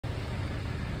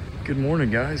Good morning,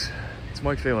 guys. It's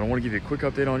Mike Phelan. I want to give you a quick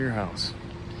update on your house.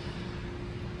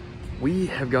 We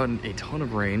have gotten a ton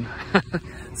of rain.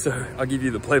 So I'll give you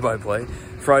the play-by-play.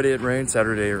 Friday it rained,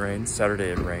 Saturday it rained,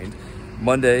 Saturday it rained.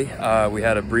 Monday, we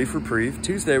had a brief reprieve.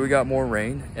 Tuesday, we got more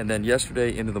rain. And then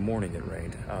yesterday into the morning it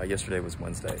rained. Yesterday was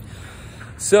Wednesday.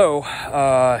 So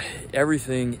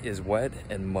everything is wet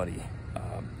and muddy.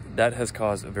 That has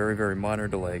caused a very, very minor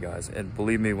delay, guys. And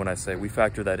believe me when I say we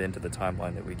factor that into the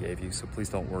timeline that we gave you, so please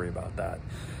don't worry about that.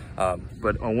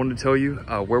 But I wanted to tell you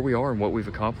where we are and what we've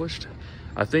accomplished.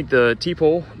 I think the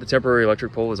T-pole, the temporary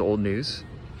electric pole, is old news.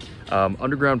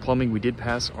 Underground plumbing, we did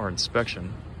pass our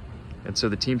inspection. And so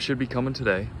the team should be coming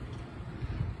today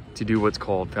to do what's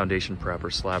called foundation prep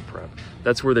or slab prep.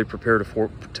 That's where they prepare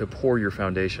to pour your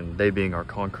foundation, they being our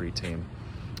concrete team.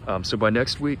 So by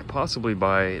next week, possibly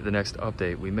by the next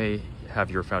update, we may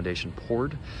have your foundation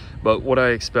poured. But what I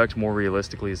expect more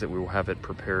realistically is that we will have it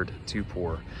prepared to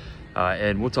pour.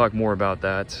 And we'll talk more about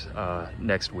that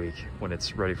next week when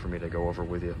it's ready for me to go over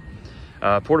with you.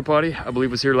 Porta potty, I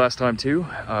believe, was here last time too.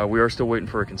 We are still waiting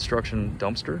for a construction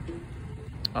dumpster.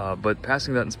 But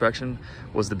passing that inspection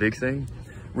was the big thing.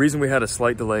 Reason we had a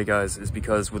slight delay, guys, is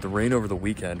because with the rain over the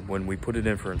weekend, when we put it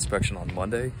in for inspection on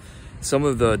Monday, some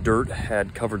of the dirt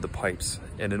had covered the pipes.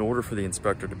 And in order for the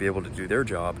inspector to be able to do their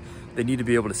job, they need to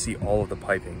be able to see all of the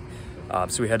piping.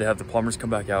 So we had to have the plumbers come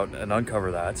back out and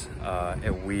uncover that.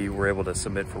 And we were able to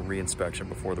submit for re-inspection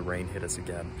before the rain hit us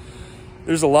again.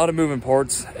 There's a lot of moving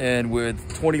parts, and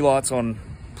with 20 lots on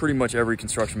pretty much every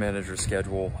construction manager's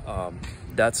schedule,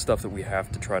 that's stuff that we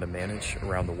have to try to manage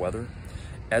around the weather.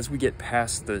 As we get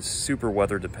past the super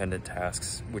weather dependent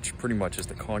tasks, which pretty much is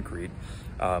the concrete,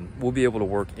 we'll be able to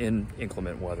work in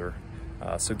inclement weather.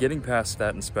 So getting past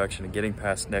that inspection and getting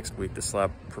past next week, the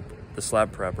slab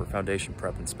prep or foundation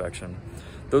prep inspection,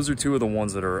 those are two of the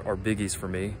ones that are biggies for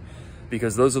me,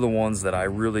 because those are the ones that I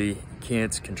really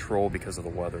can't control because of the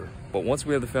weather. But once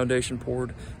we have the foundation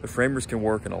poured, the framers can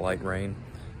work in a light rain.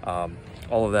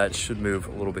 All of that should move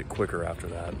a little bit quicker after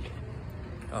that.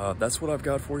 That's what I've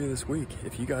got for you this week.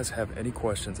 If you guys have any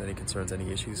questions, any concerns,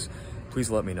 any issues, please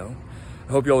let me know.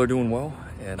 I hope y'all are doing well,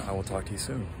 and I will talk to you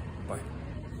soon. Bye.